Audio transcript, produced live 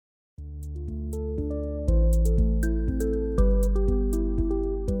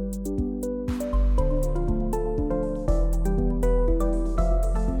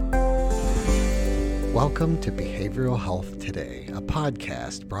Welcome to Behavioral Health Today, a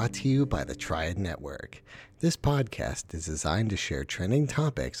podcast brought to you by the Triad Network. This podcast is designed to share trending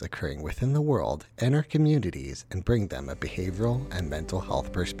topics occurring within the world and our communities and bring them a behavioral and mental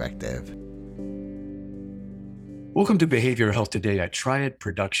health perspective. Welcome to Behavioral Health Today at Triad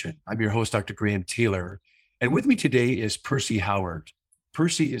Production. I'm your host, Dr. Graham Taylor, and with me today is Percy Howard.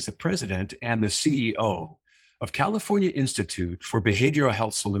 Percy is the president and the CEO of California Institute for Behavioral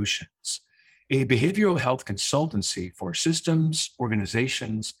Health Solutions, a behavioral health consultancy for systems,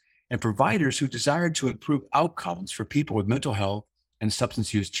 organizations, and providers who desire to improve outcomes for people with mental health and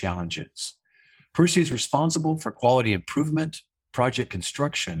substance use challenges. Percy is responsible for quality improvement, project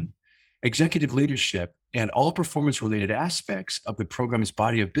construction, executive leadership, and all performance-related aspects of the program's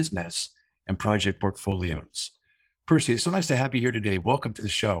body of business and project portfolios. Percy, it's so nice to have you here today. Welcome to the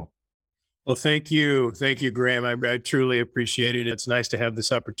show. Well, thank you. Thank you, Graham. I truly appreciate it. It's nice to have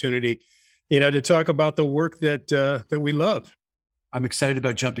this opportunity, to talk about the work that we love. I'm excited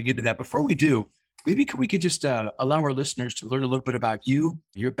about jumping into that. Before we do, maybe we could just allow our listeners to learn a little bit about you,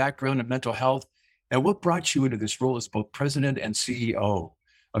 your background in mental health, and what brought you into this role as both president and CEO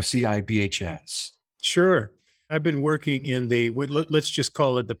of CIBHS. Sure. I've been working in let's just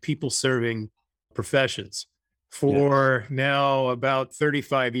call it the people-serving professions for now about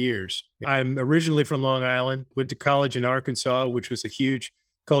 35 years. I'm originally from Long Island, went to college in Arkansas, which was a huge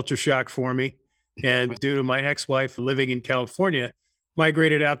culture shock for me. And due to my ex-wife living in California,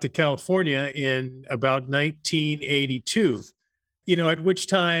 migrated out to California in about 1982. At which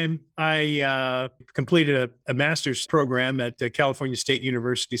time I completed a master's program at California State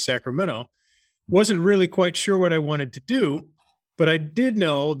University, Sacramento. Wasn't really quite sure what I wanted to do, but I did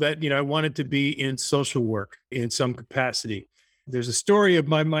know that, I wanted to be in social work in some capacity. There's a story of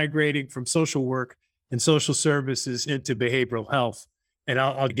my migrating from social work and social services into behavioral health, and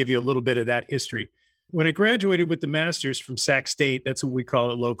I'll give you a little bit of that history. When I graduated with the master's from Sac State, that's what we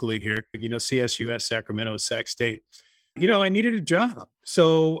call it locally here, CSUS, Sacramento, Sac State. I needed a job.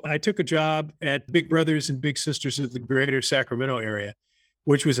 So I took a job at Big Brothers and Big Sisters of the greater Sacramento area,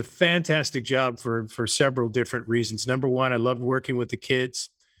 which was a fantastic job for several different reasons. Number one, I loved working with the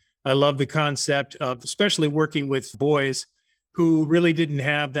kids. I love the concept of especially working with boys who really didn't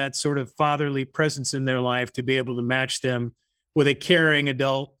have that sort of fatherly presence in their life to be able to match them with a caring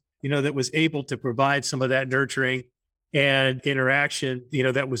adult, that was able to provide some of that nurturing and interaction,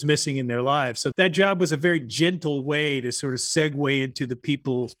 that was missing in their lives. So that job was a very gentle way to sort of segue into the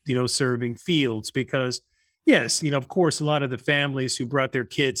people, serving fields because yes, of course, a lot of the families who brought their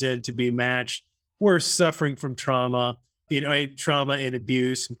kids in to be matched were suffering from trauma, trauma and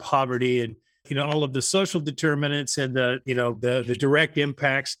abuse and poverty and, all of the social determinants and the direct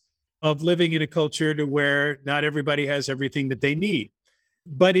impacts of living in a culture to where not everybody has everything that they need.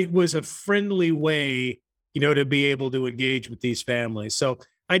 But it was a friendly way, to be able to engage with these families. So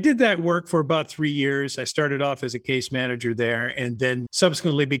I did that work for about 3 years. I started off as a case manager there and then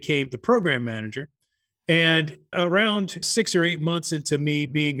subsequently became the program manager. And around 6 or 8 months into me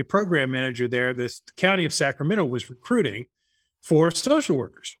being a program manager there, the county of Sacramento was recruiting for social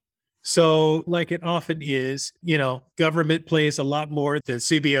workers. So like it often is, government plays a lot more than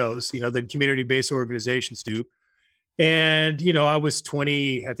CBOs, than community-based organizations do. And, I was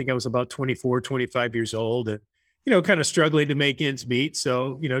about 24, 25 years old and, kind of struggling to make ends meet.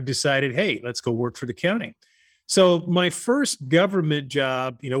 So, decided, hey, let's go work for the county. So my first government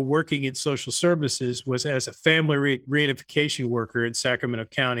job, working in social services was as a family reunification worker in Sacramento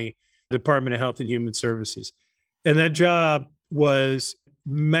County, Department of Health and Human Services. And that job was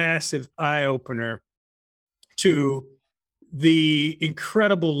massive eye-opener to the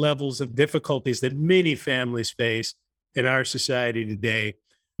incredible levels of difficulties that many families face in our society today.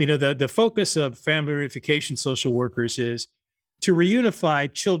 The focus of family reunification social workers is to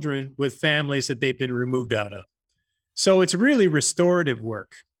reunify children with families that they've been removed out of. So it's really restorative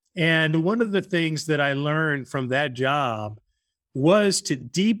work. And one of the things that I learned from that job was to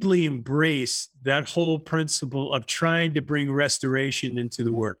deeply embrace that whole principle of trying to bring restoration into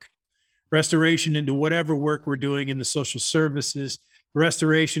the work, restoration into whatever work we're doing in the social services,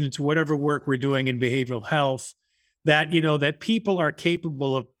 restoration into whatever work we're doing in behavioral health, that people are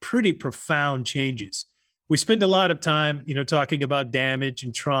capable of pretty profound changes. We spend a lot of time, talking about damage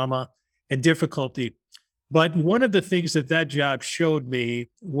and trauma and difficulty. But one of the things that job showed me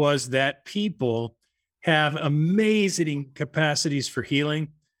was that people have amazing capacities for healing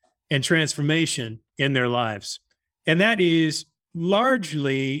and transformation in their lives. And that is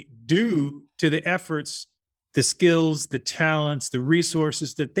largely due to the efforts, the skills, the talents, the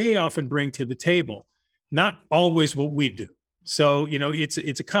resources that they often bring to the table, not always what we do. So,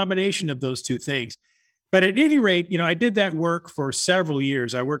 it's a combination of those two things. But at any rate, I did that work for several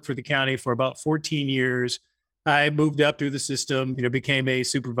years. I worked for the county for about 14 years. I moved up through the system, became a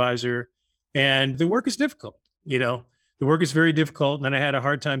supervisor, and the work is difficult. The work is very difficult. And I had a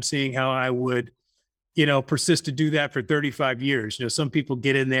hard time seeing how I would, persist to do that for 35 years. Some people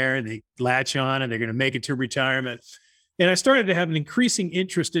get in there and they latch on and they're going to make it to retirement. And I started to have an increasing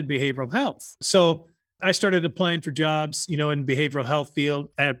interest in behavioral health. So I started applying for jobs, in behavioral health field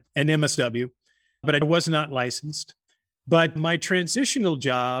at an MSW, but I was not licensed. But my transitional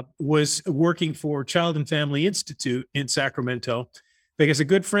job was working for Child and Family Institute in Sacramento, because a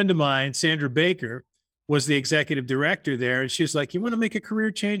good friend of mine, Sandra Baker, was the executive director there. And she was like, you want to make a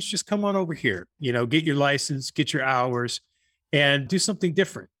career change? Just come on over here, get your license, get your hours, and do something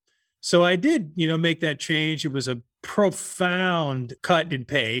different. So I did, make that change. It was a profound cut in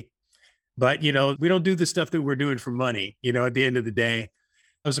pay, but, we don't do the stuff that we're doing for money, at the end of the day. It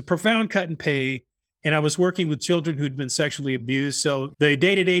was a profound cut in pay. And I was working with children who'd been sexually abused. So the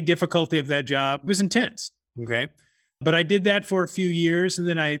day-to-day difficulty of that job was intense. Okay. But I did that for a few years. And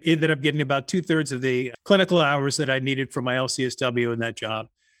then I ended up getting about 2/3 of the clinical hours that I needed for my LCSW in that job.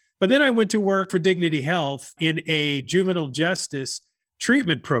 But then I went to work for Dignity Health in a juvenile justice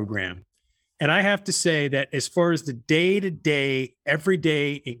treatment program. And I have to say that as far as the day-to-day,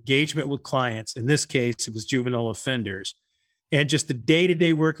 everyday engagement with clients, in this case, it was juvenile offenders, and just the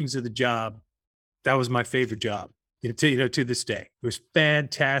day-to-day workings of the job, that was my favorite job, to this day. It was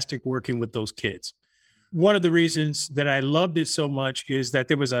fantastic working with those kids. One of the reasons that I loved it so much is that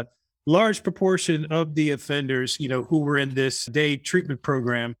there was a large proportion of the offenders, who were in this day treatment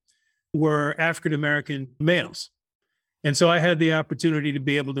program were African-American males. And so I had the opportunity to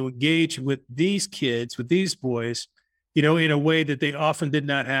be able to engage with these kids, with these boys, in a way that they often did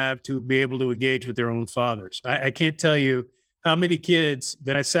not have to be able to engage with their own fathers. I can't tell you how many kids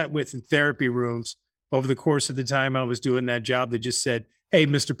that I sat with in therapy rooms over the course of the time I was doing that job that just said, hey,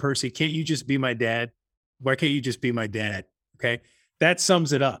 Mr. Percy, can't you just be my dad? Why can't you just be my dad? Okay. That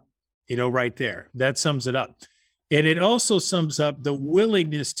sums it up, right there. That sums it up. And it also sums up the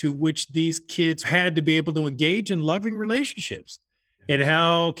willingness to which these kids had to be able to engage in loving relationships, and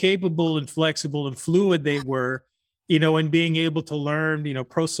how capable and flexible and fluid they were, and being able to learn,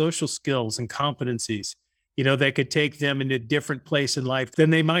 pro-social skills and competencies, that could take them in a different place in life than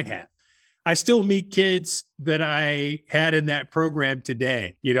they might have. I still meet kids that I had in that program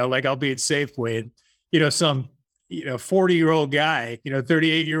today, like I'll be at Safeway and, some, 40-year-old guy,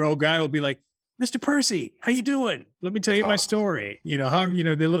 38-year-old guy will be like, Mr. Percy, how you doing? Let me tell you my story. Let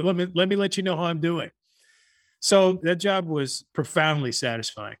me let you know how I'm doing. So that job was profoundly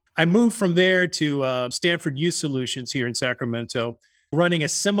satisfying. I moved from there to Stanford Youth Solutions here in Sacramento, running a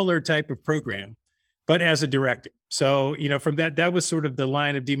similar type of program, but as a director. So, from that was sort of the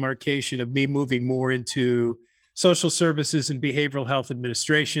line of demarcation of me moving more into social services and behavioral health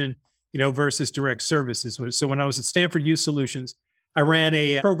administration, versus direct services. So when I was at Stanford Youth Solutions, I ran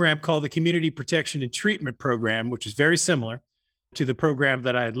a program called the Community Protection and Treatment Program, which is very similar to the program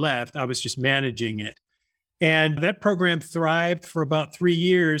that I had left. I was just managing it. And that program thrived for about 3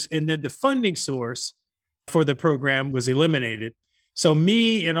 years. And then the funding source for the program was eliminated. So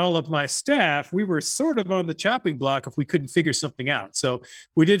me and all of my staff, we were sort of on the chopping block if we couldn't figure something out. So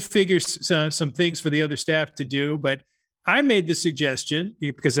we did figure some things for the other staff to do, but I made the suggestion,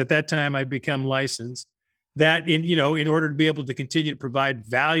 because at that time I'd become licensed, that in order to be able to continue to provide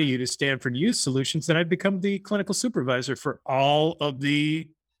value to Stanford Youth Solutions, that I'd become the clinical supervisor for all of the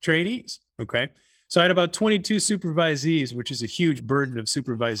trainees. Okay. So I had about 22 supervisees, which is a huge burden of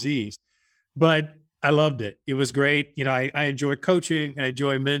supervisees, but I loved it. It was great. I enjoy coaching, I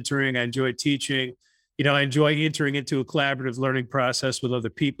enjoy mentoring, I enjoy teaching, I enjoy entering into a collaborative learning process with other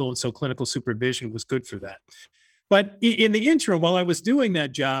people. And so clinical supervision was good for that. But in the interim, while I was doing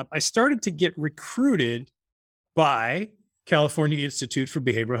that job, I started to get recruited by California Institute for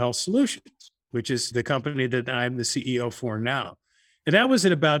Behavioral Health Solutions, which is the company that I'm the CEO for now. And that was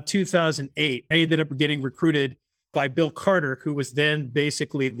in about 2008. I ended up getting recruited by Bill Carter, who was then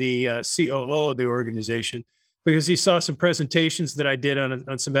basically the COO of the organization, because he saw some presentations that I did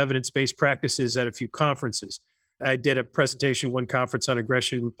on some evidence-based practices at a few conferences. I did a presentation, one conference on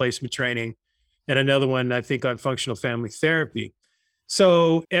aggression replacement training, and another one, I think, on functional family therapy.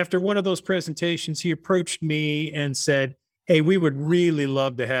 So after one of those presentations, he approached me and said, hey, we would really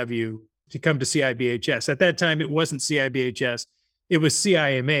love to have you to come to CIBHS. At that time, it wasn't CIBHS. It was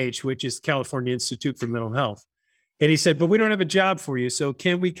CIMH, which is California Institute for Mental Health. And he said, but we don't have a job for you. So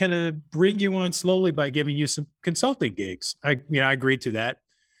can we kind of bring you on slowly by giving you some consulting gigs? I agreed to that.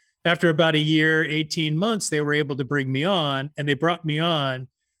 After about a year, 18 months, they were able to bring me on, and they brought me on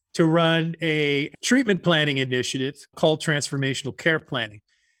to run a treatment planning initiative called Transformational Care Planning.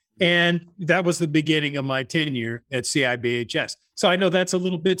 And that was the beginning of my tenure at CIBHS. So I know that's a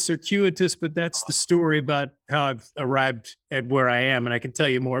little bit circuitous, but that's the story about how I've arrived at where I am. And I can tell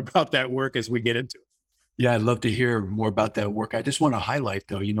you more about that work as we get into it. Yeah, I'd love to hear more about that work. I just want to highlight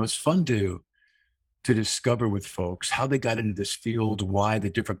though, it's fun to discover with folks how they got into this field, why the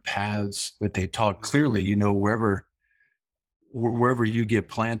different paths that they taught. Clearly, wherever you get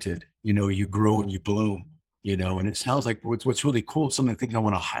planted, you grow and you bloom, and it sounds like what's really cool. Some of the things I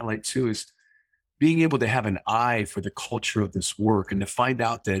want to highlight too is being able to have an eye for the culture of this work and to find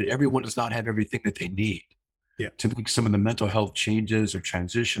out that everyone does not have everything that they need to make some of the mental health changes or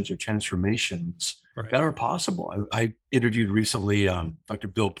transitions or transformations that are possible. I interviewed recently Dr.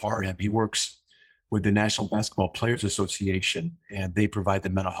 Bill Parham. He works with the National Basketball Players Association, and they provide the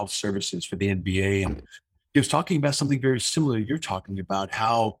mental health services for the NBA. And he was talking about something very similar you're talking about,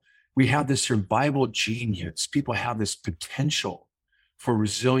 how we have this survival genius. People have this potential for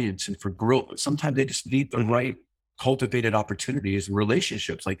resilience and for growth, but sometimes they just need the right cultivated opportunities and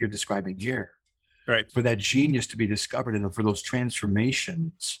relationships like you're describing here. Right. For that genius to be discovered and for those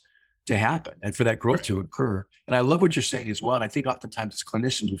transformations to happen and for that growth to occur. And I love what you're saying as well. And I think oftentimes as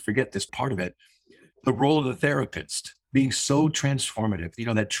clinicians, we forget this part of it, the role of the therapist being so transformative,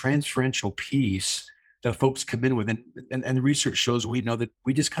 that transferential piece that folks come in with. And the research shows we know that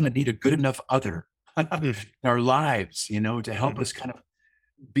we just kind of need a good enough other in our lives, to help us kind of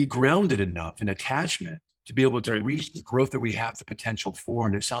be grounded enough in attachment to be able to reach the growth that we have the potential for.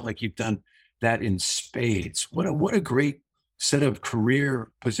 And it sounds like you've done that in spades. What a great set of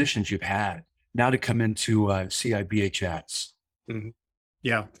career positions you've had now to come into CIBHS. Mm-hmm.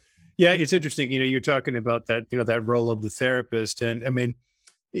 Yeah. Yeah. It's interesting. You're talking about that, that role of the therapist. And I mean,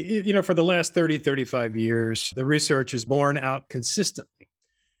 for the last 30, 35 years, the research has borne out consistently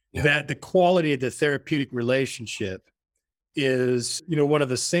that the quality of the therapeutic relationship is, one of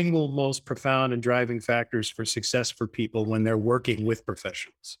the single most profound and driving factors for success for people when they're working with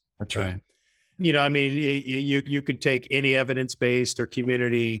professionals. That's right. You could take any evidence-based or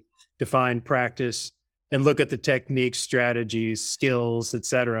community-defined practice and look at the techniques, strategies, skills, et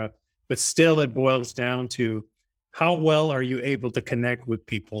cetera, but still it boils down to how well are you able to connect with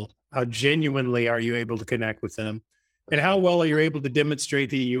people? How genuinely are you able to connect with them? And how well are you able to demonstrate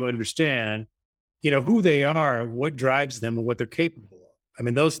that you understand, who they are, what drives them, and what they're capable of? I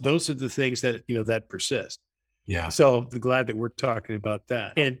mean, those are the things that, that persist. Yeah. So I'm glad that we're talking about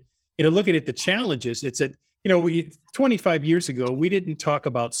that. And, looking at the challenges, it's that, 25 years ago, we didn't talk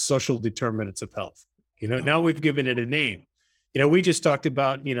about social determinants of health. Now we've given it a name. We just talked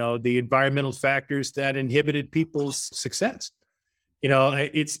about, the environmental factors that inhibited people's success.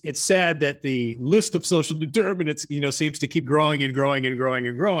 It's sad that the list of social determinants, seems to keep growing and growing and growing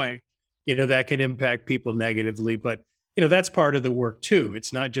and growing, that can impact people negatively. But, that's part of the work too.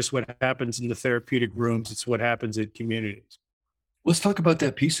 It's not just what happens in the therapeutic rooms, it's what happens in communities. Let's talk about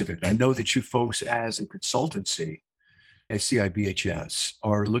that piece of it. I know that you folks as a consultancy at CIBHS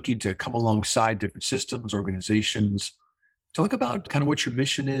are looking to come alongside different systems, organizations. Talk about kind of what your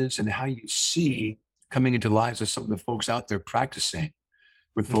mission is and how you see coming into the lives of some of the folks out there practicing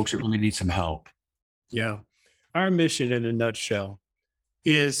with folks that really need some help. Yeah. Our mission in a nutshell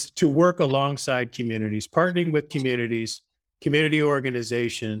is to work alongside communities, partnering with communities, community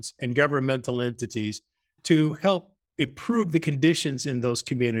organizations, and governmental entities to help improve the conditions in those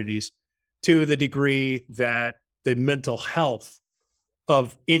communities to the degree that the mental health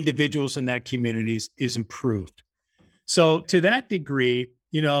of individuals in that communities is improved. So to that degree,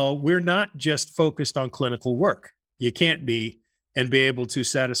 we're not just focused on clinical work. You can't be and be able to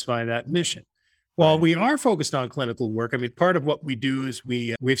satisfy that mission. While we are focused on clinical work, I mean, part of what we do is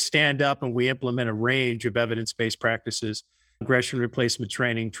we stand up and we implement a range of evidence-based practices, aggression replacement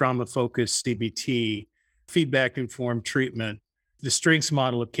training, trauma-focused CBT, feedback-informed treatment, the strengths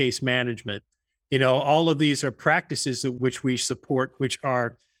model of case management. All of these are practices which we support, which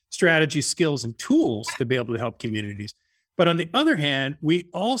are strategies, skills, and tools to be able to help communities. But on the other hand, we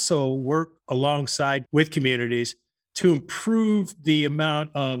also work alongside with communities to improve the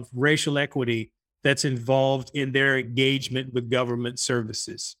amount of racial equity that's involved in their engagement with government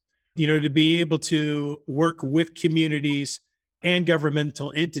services. To be able to work with communities and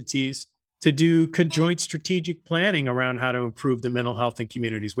governmental entities to do conjoint strategic planning around how to improve the mental health in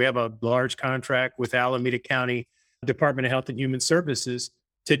communities. We have a large contract with Alameda County Department of Health and Human Services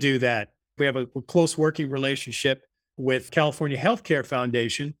to do that. We have a close working relationship with California Healthcare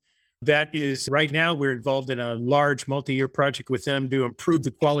Foundation. That is, right now, we're involved in a large multi-year project with them to improve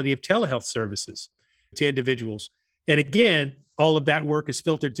the quality of telehealth services to individuals. And again, all of that work is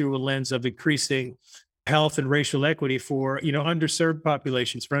filtered through a lens of increasing health and racial equity for, underserved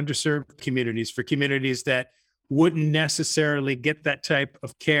populations, for underserved communities, for communities that wouldn't necessarily get that type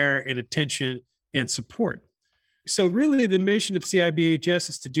of care and attention and support. So really the mission of CIBHS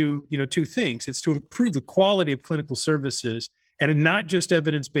is to do, two things. It's to improve the quality of clinical services and not just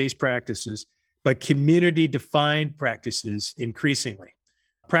evidence-based practices, but community-defined practices increasingly.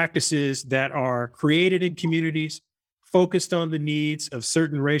 Practices that are created in communities, focused on the needs of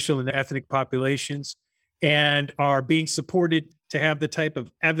certain racial and ethnic populations, and are being supported to have the type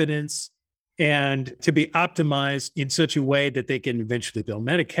of evidence and to be optimized in such a way that they can eventually bill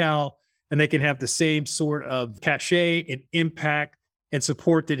Medi-Cal, and they can have the same sort of cachet and impact and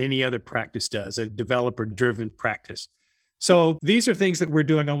support that any other practice does, a developer-driven practice. So these are things that we're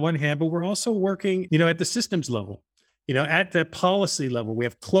doing on one hand, but we're also working, at the systems level, at the policy level. We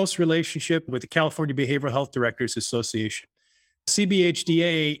have close relationship with the California Behavioral Health Directors Association.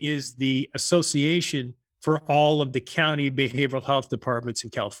 CBHDA is the association for all of the county behavioral health departments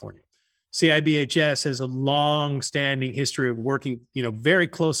in California. CIBHS has a long-standing history of working, very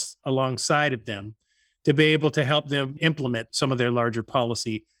close alongside of them to be able to help them implement some of their larger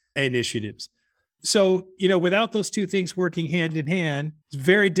policy initiatives. So, without those two things working hand in hand, it's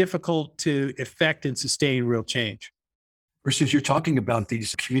very difficult to effect and sustain real change. Versus you're talking about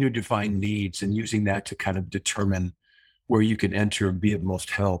these community-defined needs and using that to kind of determine where you can enter and be of most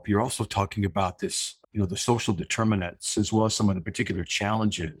help. You're also talking about this, the social determinants, as well as some of the particular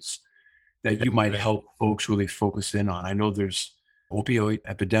challenges that you might help folks really focus in on. I know there's opioid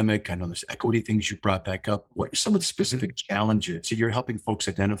epidemic. I know there's equity things you brought back up. What are some of the specific challenges that you're helping folks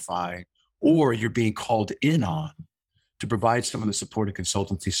identify or you're being called in on to provide some of the support and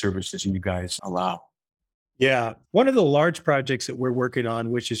consultancy services you guys allow? Yeah. One of the large projects that we're working on,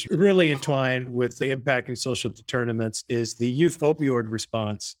 which is really entwined with the impacting social determinants, is the Youth Opioid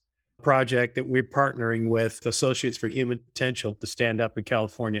Response project that we're partnering with Associates for Human Potential to stand up in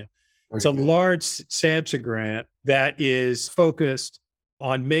California. It's a large SAMHSA grant that is focused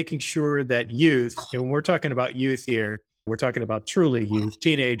on making sure that youth, and when we're talking about youth here, we're talking about truly youth,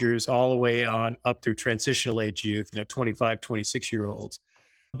 teenagers, all the way on up through transitional age youth, 25, 26-year-olds,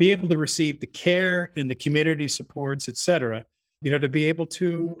 be able to receive the care and the community supports, et cetera, to be able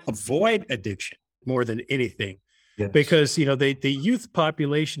to avoid addiction more than anything. Yes. Because, the youth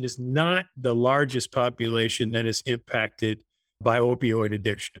population is not the largest population that is impacted by opioid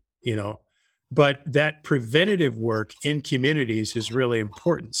addiction, but that preventative work in communities is really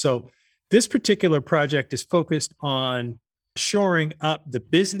important. So this particular project is focused on shoring up the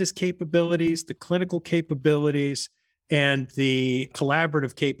business capabilities, the clinical capabilities, and the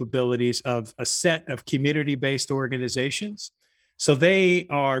collaborative capabilities of a set of community-based organizations. So they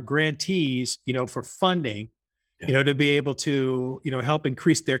are grantees, for funding, to be able to, help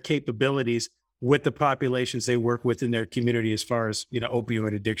increase their capabilities with the populations they work with in their community as far as,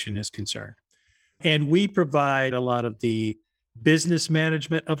 opioid addiction is concerned. And we provide a lot of the business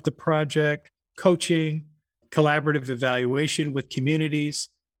management of the project, coaching, collaborative evaluation with communities,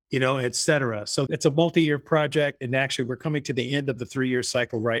 et cetera. So it's a multi-year project. And actually, we're coming to the end of the 3-year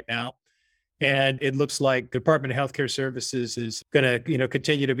cycle right now. And it looks like the Department of Healthcare Services is going to,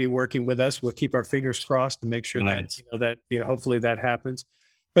 continue to be working with us. We'll keep our fingers crossed to make sure that hopefully that happens.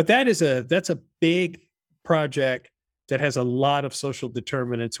 But that's a big project that has a lot of social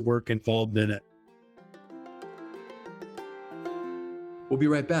determinants work involved in it. We'll be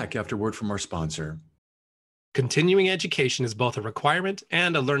right back after word from our sponsor. Continuing education is both a requirement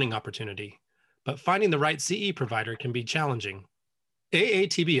and a learning opportunity, but finding the right CE provider can be challenging.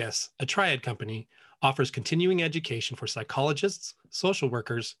 AATBS, a Triad company, offers continuing education for psychologists, social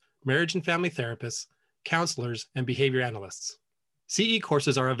workers, marriage and family therapists, counselors, and behavior analysts. CE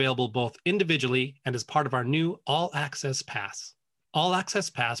courses are available both individually and as part of our new All Access Pass. All Access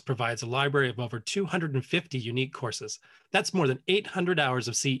Pass provides a library of over 250 unique courses. That's more than 800 hours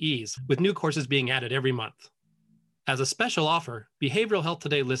of CEs, with new courses being added every month. As a special offer, Behavioral Health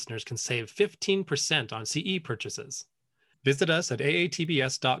Today listeners can save 15% on CE purchases. Visit us at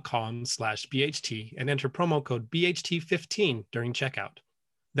aatbs.com/BHT and enter promo code BHT15 during checkout.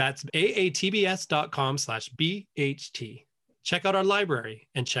 That's aatbs.com/BHT. Check out our library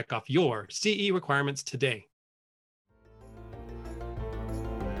and check off your CE requirements today.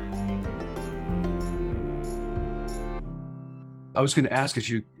 I was going to ask, as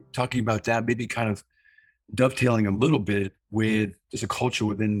you talking about that, maybe kind of dovetailing a little bit with there's a culture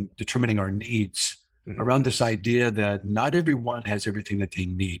within determining our needs around this idea that not everyone has everything that they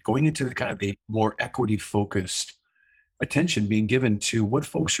need, going into the kind of a more equity focused attention being given to what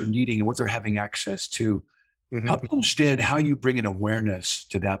folks are needing and what they're having access to Mhm. Help me understand how you bring an awareness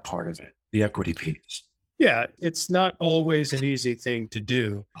to that part of it, the equity piece. Yeah, it's not always an easy thing to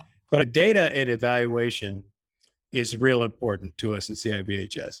do, but data and evaluation is real important to us at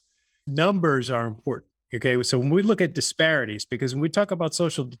CIBHS. Numbers are important. Okay. So when we look at disparities, because when we talk about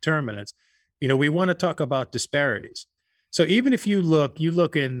social determinants, we want to talk about disparities. So even if you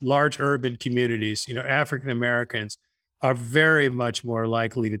look in large urban communities, African Americans are very much more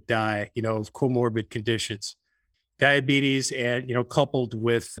likely to die, of comorbid conditions, diabetes, and, coupled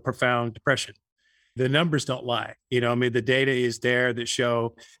with profound depression. The numbers don't lie. The data is there that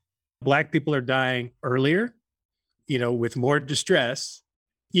show Black people are dying earlier, with more distress,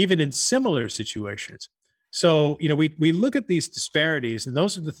 even in similar situations. So, we look at these disparities, and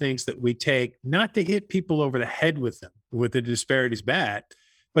those are the things that we take, not to hit people over the head with them, with the disparities bad,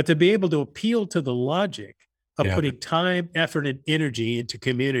 but to be able to appeal to the logic of putting time, effort, and energy into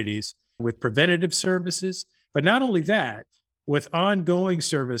communities with preventative services. But not only that, with ongoing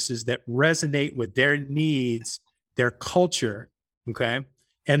services that resonate with their needs, their culture, okay,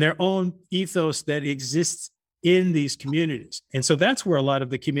 and their own ethos that exists in these communities. And so that's where a lot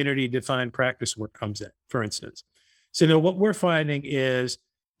of the community defined practice work comes in, for instance. So what we're finding is,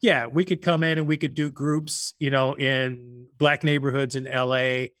 we could come in and we could do groups, in Black neighborhoods in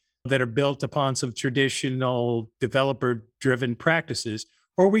LA that are built upon some traditional developer driven practices,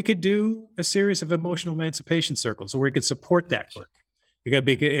 or we could do a series of emotional emancipation circles where we could support that work.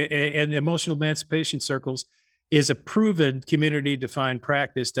 And emotional emancipation circles is a proven community defined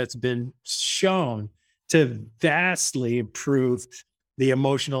practice that's been shown to vastly improve the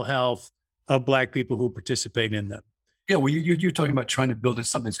emotional health of Black people who participate in them. Yeah, well, you're talking about trying to build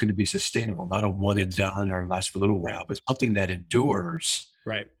something that's going to be sustainable, not a one and done or last for a little while, but something that endures,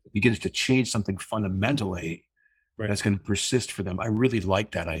 Right. begins to change something fundamentally Right. that's going to persist for them. I really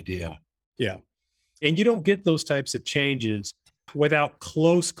like that idea. Yeah. And you don't get those types of changes without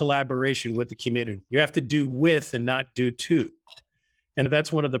close collaboration with the community. You have to do with and not do to. And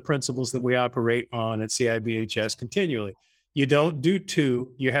that's one of the principles that we operate on at CIBHS continually. You don't do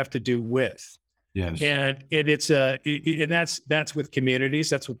to, you have to do with. Yes. And that's with communities.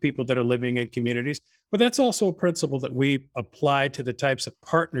 That's with people that are living in communities. But that's also a principle that we apply to the types of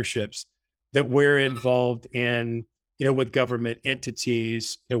partnerships that we're involved in, with government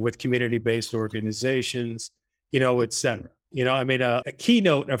entities, with community-based organizations, et cetera. A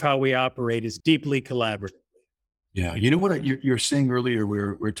keynote of how we operate is deeply collaborative. Yeah. You know what you're saying earlier,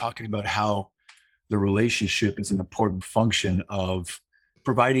 we're talking about how the relationship is an important function of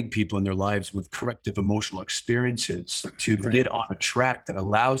providing people in their lives with corrective emotional experiences to get on a track that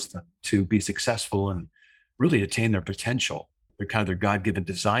allows them to be successful and really attain their potential, their God-given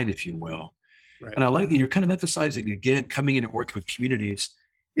design, if you will. Right. And I like that you're kind of emphasizing, again, coming in and working with communities.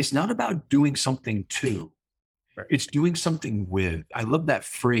 It's not about doing something to, it's doing something with. I love that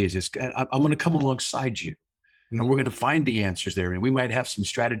phrase. I'm going to come alongside you. And we're going to find the answers there. And we might have some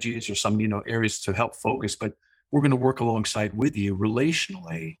strategies or some, areas to help focus, but we're going to work alongside with you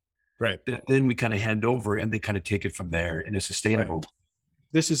relationally. Right. Then we kind of hand over and they kind of take it from there in a sustainable way.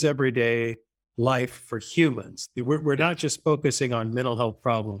 This is everyday life for humans. We're not just focusing on mental health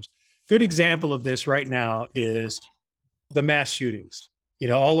problems. Good example of this right now is the mass shootings.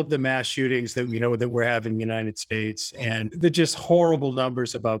 All of the mass shootings that that we're having in the United States and the just horrible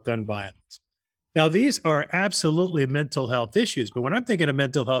numbers about gun violence. Now, these are absolutely mental health issues. But when I'm thinking of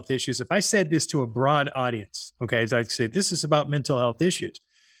mental health issues, if I said this to a broad audience, okay, as I say, this is about mental health issues,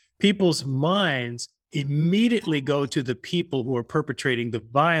 people's minds immediately go to the people who are perpetrating the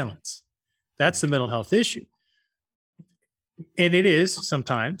violence. That's the mental health issue. And it is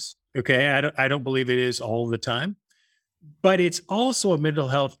sometimes, okay? I don't believe it is all the time. But it's also a mental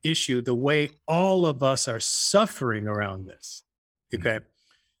health issue, the way all of us are suffering around this, okay?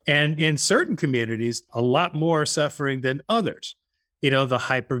 And in certain communities, a lot more suffering than others. The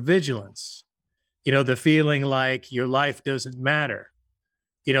hypervigilance, the feeling like your life doesn't matter,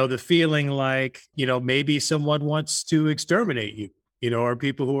 the feeling like, maybe someone wants to exterminate you, or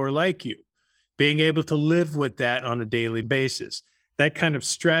people who are like you, being able to live with that on a daily basis. That kind of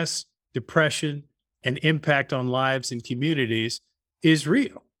stress, depression, and impact on lives and communities is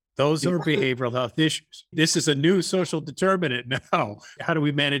real. Those are behavioral health issues. This is a new social determinant now. How do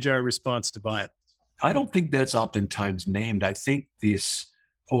we manage our response to violence? I don't think that's oftentimes named. I think this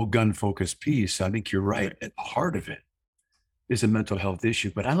whole gun focused piece, I think you're right. At the heart of it is a mental health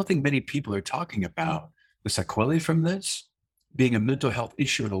issue, but I don't think many people are talking about the sequelae from this being a mental health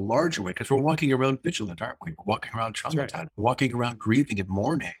issue in a larger way, because we're walking around vigilant, aren't we? We're walking around traumatized, walking around grieving and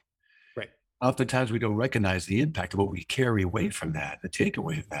mourning. Right. Oftentimes we don't recognize the impact of what we carry away from that, the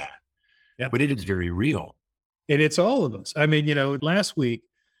takeaway of that. Yeah. But it is very real. And it's all of us. I mean, last week,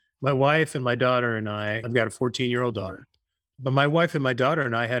 my wife and my daughter and I've got a 14-year-old daughter, but my wife and my daughter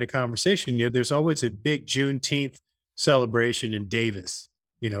and I had a conversation. There's always a big Juneteenth celebration in Davis,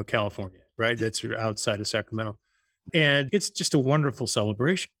 California, right? That's outside of Sacramento. And it's just a wonderful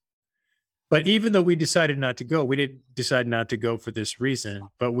celebration. But even though we decided not to go, we didn't decide not to go for this reason,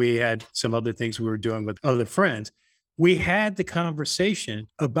 but we had some other things we were doing with other friends. We had the conversation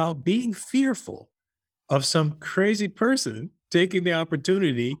about being fearful of some crazy person taking the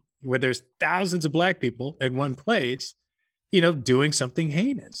opportunity where there's thousands of Black people in one place, doing something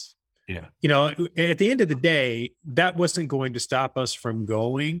heinous. Yeah. At the end of the day, that wasn't going to stop us from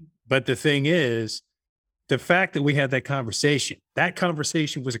going. But the thing is, the fact that we had that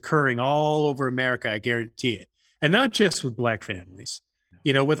conversation was occurring all over America, I guarantee it. And not just with Black families,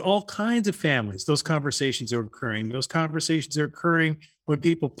 with all kinds of families, those conversations are occurring. Those conversations are occurring when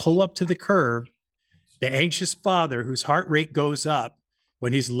people pull up to the curb, the anxious father whose heart rate goes up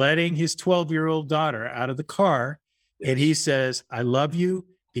when he's letting his 12-year-old daughter out of the car. And he says, I love you.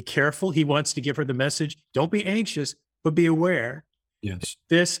 Be careful. He wants to give her the message. Don't be anxious, but be aware. Yes.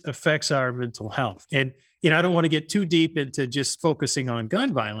 This affects our mental health. And, I don't want to get too deep into just focusing on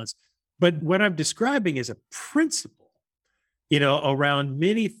gun violence, but what I'm describing is a principle, around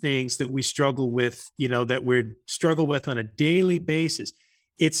many things that we struggle with, that we struggle with on a daily basis.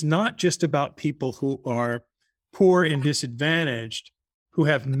 It's not just about people who are poor and disadvantaged, who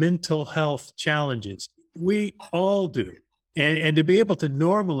have mental health challenges. We all do. And to be able to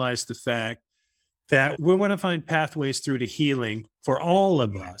normalize the fact that we want to find pathways through to healing for all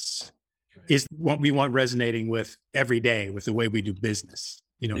of us is what we want resonating with every day with the way we do business.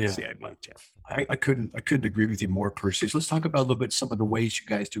 I couldn't agree with you more, Percy. So let's talk about a little bit some of the ways you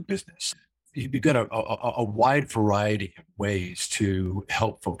guys do business. You've got a wide variety of ways to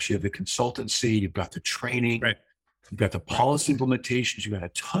help folks. You have the consultancy, you've got the training, right. You've got the policy implementations, you've got a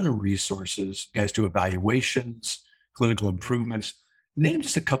ton of resources. You guys do evaluations, clinical improvements. Name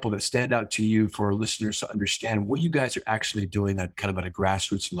just a couple that stand out to you for listeners to understand what you guys are actually doing at kind of at a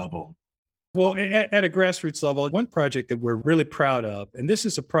grassroots level. Well, at a grassroots level, one project that we're really proud of, and this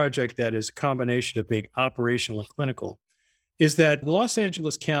is a project that is a combination of being operational and clinical, is that the Los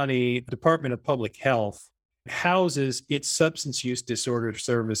Angeles County Department of Public Health houses its substance use disorder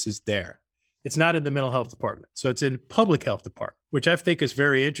services there. It's not in the mental health department. So it's in public health department, which I think is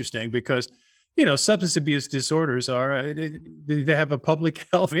very interesting because, substance abuse disorders they have a public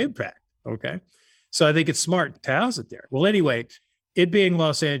health impact. Okay. So I think it's smart to house it there. Well, anyway, it being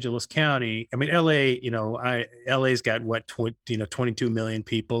Los Angeles County, I mean, LA, LA's got 22 million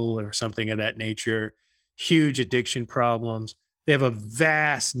people or something of that nature, huge addiction problems. They have a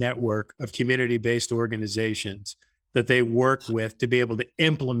vast network of community-based organizations that they work with to be able to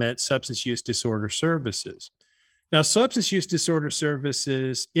implement substance use disorder services. Now, substance use disorder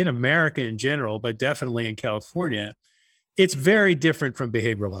services in America in general, but definitely in California, it's very different from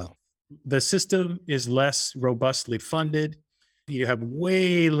behavioral health. The system is less robustly funded. You have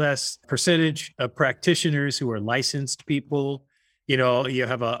way less percentage of practitioners who are licensed people. You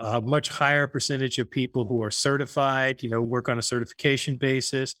have a much higher percentage of people who are certified, work on a certification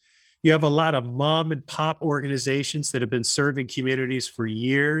basis. You have a lot of mom and pop organizations that have been serving communities for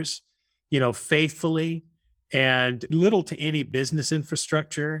years, faithfully, and little to any business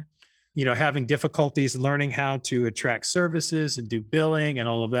infrastructure, having difficulties learning how to attract services and do billing and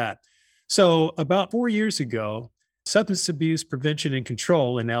all of that. So about 4 years ago, Substance Abuse Prevention and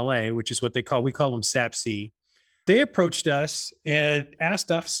Control in LA, which is what we call them SAPC, they approached us and asked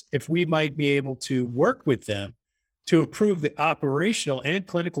us if we might be able to work with them to improve the operational and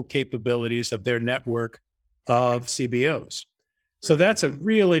clinical capabilities of their network of CBOs. So that's a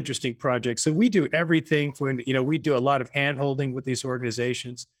real interesting project. So we do everything we do a lot of hand-holding with these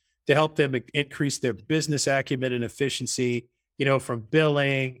organizations to help them increase their business acumen and efficiency, from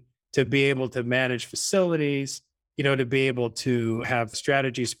billing to be able to manage facilities, to be able to have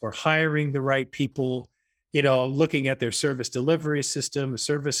strategies for hiring the right people, looking at their service delivery system, the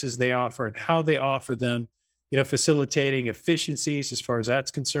services they offer and how they offer them, facilitating efficiencies as far as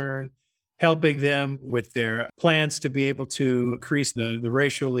that's concerned, helping them with their plans to be able to increase the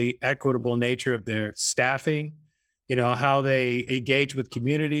racially equitable nature of their staffing, how they engage with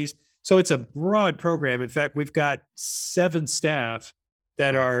communities. So it's a broad program. In fact, we've got 7 staff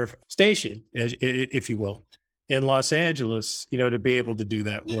that are stationed, if you will, in Los Angeles, to be able to do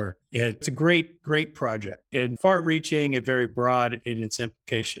that work. And it's a great, great project and far-reaching and very broad in its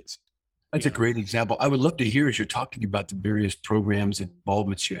implications. That's a great example. I would love to hear as you're talking about the various programs and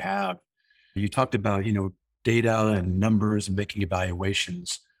involvements you have. You talked about, data and numbers and making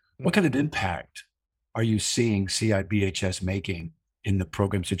evaluations. What kind of impact are you seeing CIBHS making in the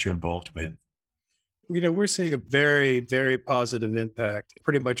programs that you're involved with? We're seeing a very, very positive impact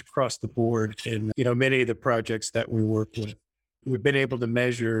pretty much across the board in, many of the projects that we work with. We've been able to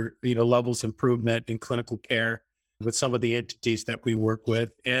measure, levels of improvement in clinical care with some of the entities that we work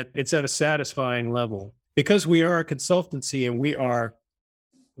with. And it's at a satisfying level because we are a consultancy and we are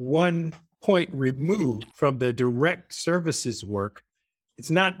one point removed from the direct services work.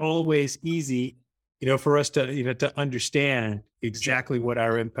 It's not always easy, for us to, to understand exactly what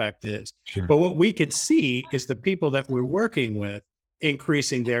our impact is. Sure. But what we can see is the people that we're working with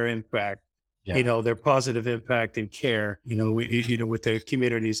increasing their impact, Yeah. their positive impact and care, with the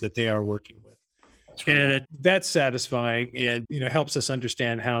communities that they are working with. That's right. And that's satisfying and, helps us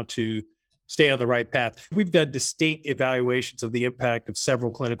understand how to stay on the right path. We've done distinct evaluations of the impact of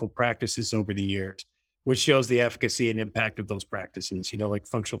several clinical practices over the years, which shows the efficacy and impact of those practices, like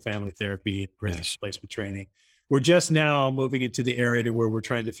functional family therapy, Yes. placement training. We're just now moving into the area to where we're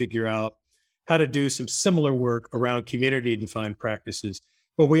trying to figure out how to do some similar work around community-defined practices.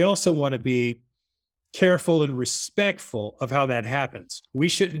 But we also want to be careful and respectful of how that happens. We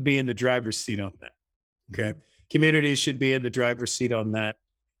shouldn't be in the driver's seat on that. Okay. Communities should be in the driver's seat on that.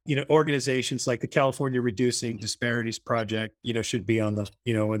 Organizations like the California Reducing Disparities Project, should be on the,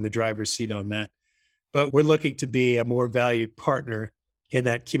 in the driver's seat on that. But we're looking to be a more valued partner in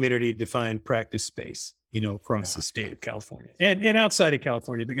that community-defined practice space, across the state of California and outside of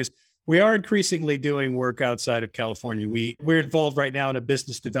California, because we are increasingly doing work outside of California. We're involved right now in a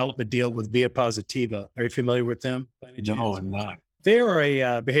business development deal with Via Positiva. Are you familiar with them? No, I'm not. They are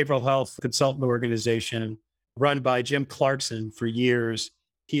a behavioral health consultant organization run by Jim Clarkson for years.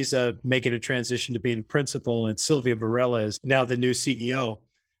 He's making a transition to being principal, and Sylvia Varela is now the new CEO.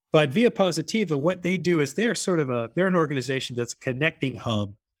 But Via Positiva, what they do is they're an organization that's a connecting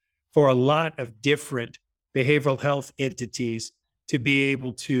hub for a lot of different behavioral health entities to be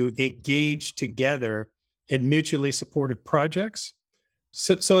able to engage together in mutually supported projects.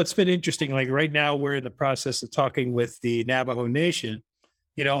 So it's been interesting. Like right now, we're in the process of talking with the Navajo Nation,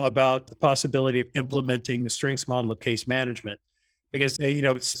 about the possibility of implementing the strengths model of case management, because,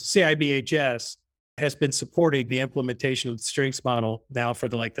 CIBHS has been supporting the implementation of the strengths model now for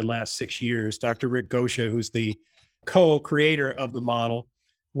the last 6 years. Dr. Rick Gosha, who's the co-creator of the model,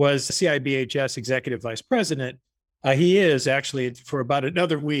 was CIBHS executive vice president. He is actually, for about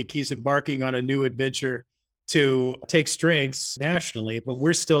another week, he's embarking on a new adventure to take strengths nationally, but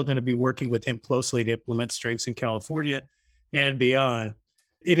we're still going to be working with him closely to implement strengths in California and beyond.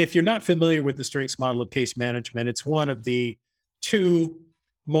 And if you're not familiar with the strengths model of case management, it's one of the two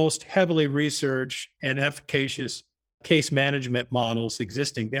most heavily researched and efficacious case management models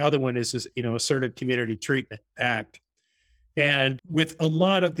existing. The other one is Assertive Community Treatment Act. And with a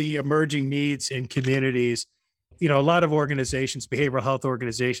lot of the emerging needs in communities, a lot of organizations, behavioral health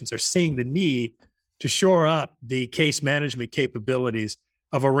organizations, are seeing the need to shore up the case management capabilities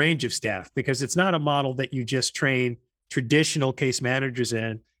of a range of staff, because it's not a model that you just train traditional case managers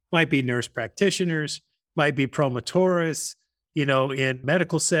in. Might be nurse practitioners, might be promotorists, in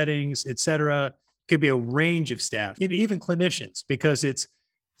medical settings, et cetera. Could be a range of staff, even clinicians, because it's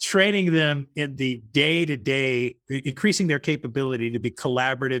training them in the day-to-day, increasing their capability to be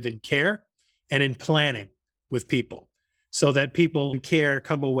collaborative in care and in planning with people, so that people in care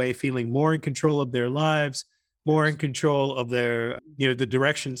come away feeling more in control of their lives, more in control of their, the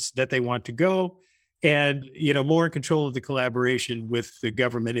directions that they want to go, and, more in control of the collaboration with the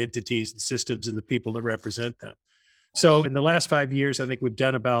government entities and systems and the people that represent them. So in the last 5 years, I think we've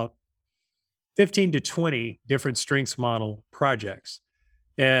done about 15 to 20 different strengths model projects.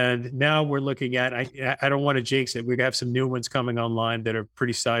 And now we're looking at, I don't want to jinx it. We have some new ones coming online that are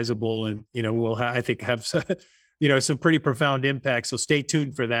pretty sizable, and, we'll I think have some pretty profound impact. So stay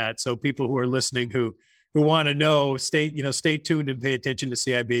tuned for that. So people who are listening who want to know, stay tuned and pay attention to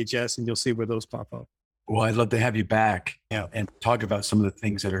CIBHS, and you'll see where those pop up. Well, I'd love to have you back Yeah. and talk about some of the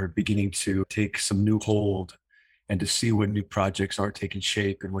things that are beginning to take some new hold, and to see what new projects are taking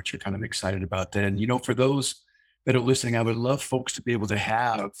shape and what you're kind of excited about then. For those that are listening, I would love folks to be able to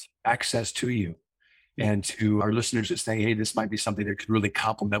have access to you, and to our listeners that say, hey, this might be something that could really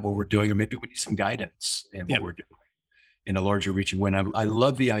complement what we're doing, or maybe we need some guidance in what we're doing in a larger reaching way. I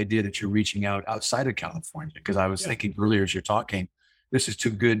love the idea that you're reaching out outside of California, because I was thinking earlier as you're talking, this is too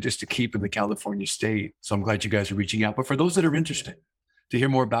good just to keep in the California state. So I'm glad you guys are reaching out. But for those that are interested to hear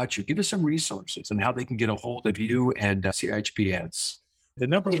more about you, give us some resources and how they can get a hold of you and CIBHS. The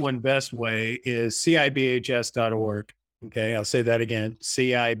number one best way is CIBHS.org. Okay, I'll say that again,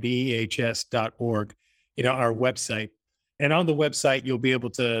 CIBHS.org, our website. And on the website, you'll be able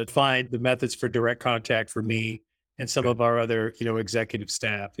to find the methods for direct contact for me and some of our other, executive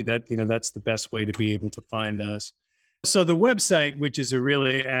staff. That's the best way to be able to find us. So the website, which is a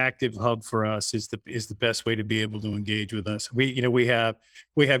really active hub for us, is the best way to be able to engage with us. We have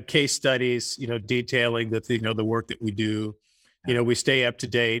case studies, detailing the work that we do. We stay up to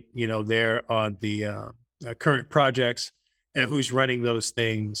date, there on the current projects and who's running those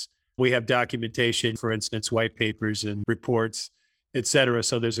things. We have documentation, for instance, white papers and reports, et cetera.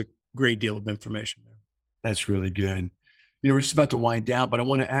 So there's a great deal of information there. That's really good. We're just about to wind down, but I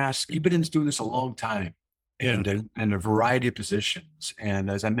want to ask, you've been doing this a long time. And a variety of positions. And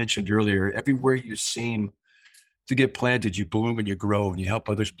as I mentioned earlier, everywhere you seem to get planted, you bloom and you grow and you help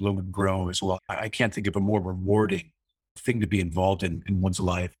others bloom and grow as well. I can't think of a more rewarding thing to be involved in one's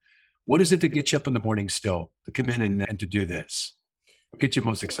life. What is it that gets you up in the morning still to come in and to do this? What gets you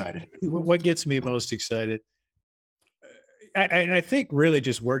most excited? What gets me most excited? I think really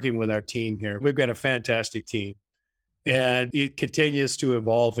just working with our team here. We've got a fantastic team. And it continues to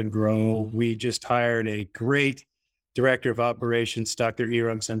evolve and grow. We just hired a great director of operations, Dr.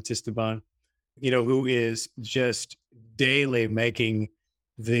 Irang Santistaban, who is just daily making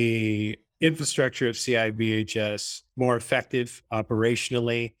the infrastructure of CIBHS more effective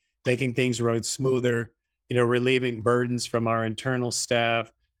operationally, making things run smoother, relieving burdens from our internal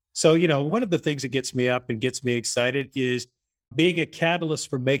staff. So, one of the things that gets me up and gets me excited is being a catalyst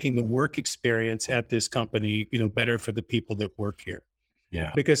for making the work experience at this company, better for the people that work here.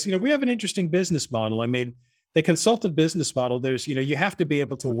 Yeah. Because, we have an interesting business model. I mean, the consultant business model, there's, you have to be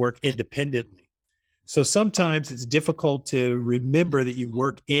able to work independently. So sometimes it's difficult to remember that you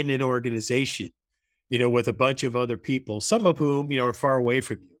work in an organization, with a bunch of other people, some of whom, are far away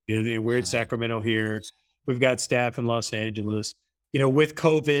from you. We're in Sacramento here. We've got staff in Los Angeles. With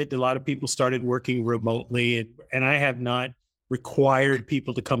COVID, a lot of people started working remotely, and I have not required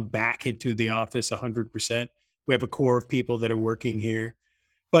people to come back into the office 100%. We have a core of people that are working here,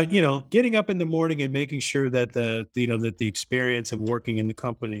 but getting up in the morning and making sure that that the experience of working in the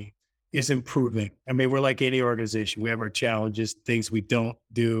company is improving. I mean, we're like any organization. We have our challenges, things we don't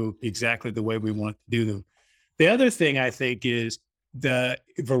do exactly the way we want to do them. The other thing I think is the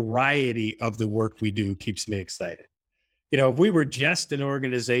variety of the work we do keeps me excited. If we were just an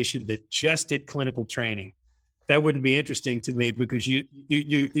organization that just did clinical training, that wouldn't be interesting to me, because you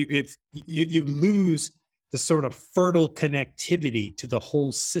lose the sort of fertile connectivity to the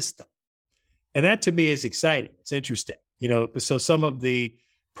whole system. And that to me is exciting. It's interesting. So some of the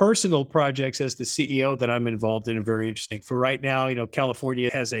personal projects as the CEO that I'm involved in are very interesting. For right now,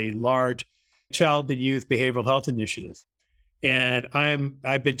 California has a large child and youth behavioral health initiative. And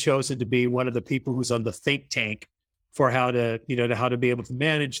I've been chosen to be one of the people who's on the think tank for how to be able to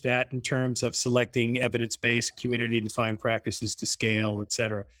manage that in terms of selecting evidence-based, community-defined practices to scale, et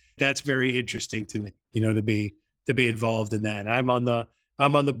cetera. That's very interesting to me, to be involved in that. I'm on the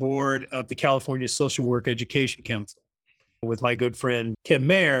board of the California Social Work Education Council with my good friend Kim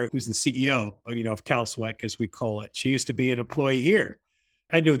Mayer, who's the CEO, of CalSWEC, as we call it. She used to be an employee here.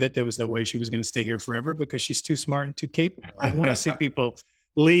 I knew that there was no way she was going to stay here forever because she's too smart and too capable. I want to see people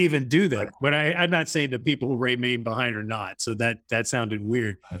leave and do that. But I'm not saying the people who remain behind are not. So that sounded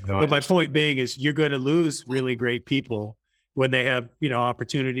weird. But my point being is you're going to lose really great people when they have,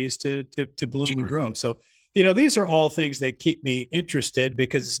 opportunities to bloom and grow. So, these are all things that keep me interested,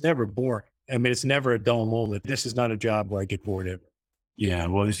 because it's never boring. I mean, it's never a dull moment. This is not a job where I get bored ever. Yeah.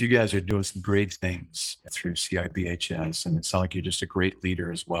 Well, as you guys are doing some great things through CIBHS, and it sounds like you're just a great leader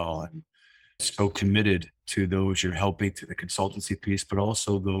as well. And so committed to those you're helping through the consultancy piece, but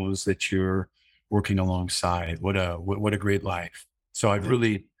also those that you're working alongside. What a great life. So I've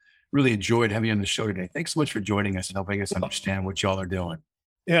really enjoyed having you on the show today. Thanks so much for joining us and helping us understand what y'all are doing.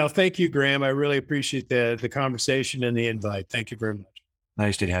 Yeah, thank you, Graham. I really appreciate the conversation and the invite. Thank you very much.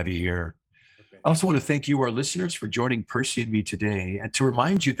 Nice to have you here. Okay. I also want to thank you, our listeners, for joining Percy and me today, and to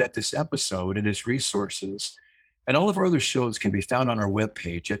remind you that this episode and its resources and all of our other shows can be found on our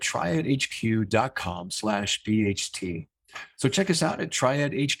webpage at triadhq.com/BHT. So check us out at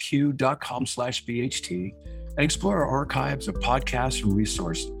triadhq.com/BHT and explore our archives of podcasts and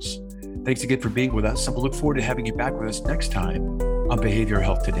resources. Thanks again for being with us, and we'll look forward to having you back with us next time on Behavioral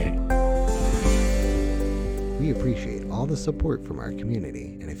Health Today. We appreciate all the support from our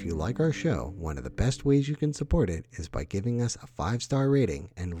community, and if you like our show, one of the best ways you can support it is by giving us a 5-star rating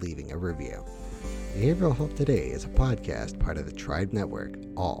and leaving a review. Behavioral Health Today is a podcast part of the Tribe Network,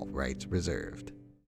 all rights reserved.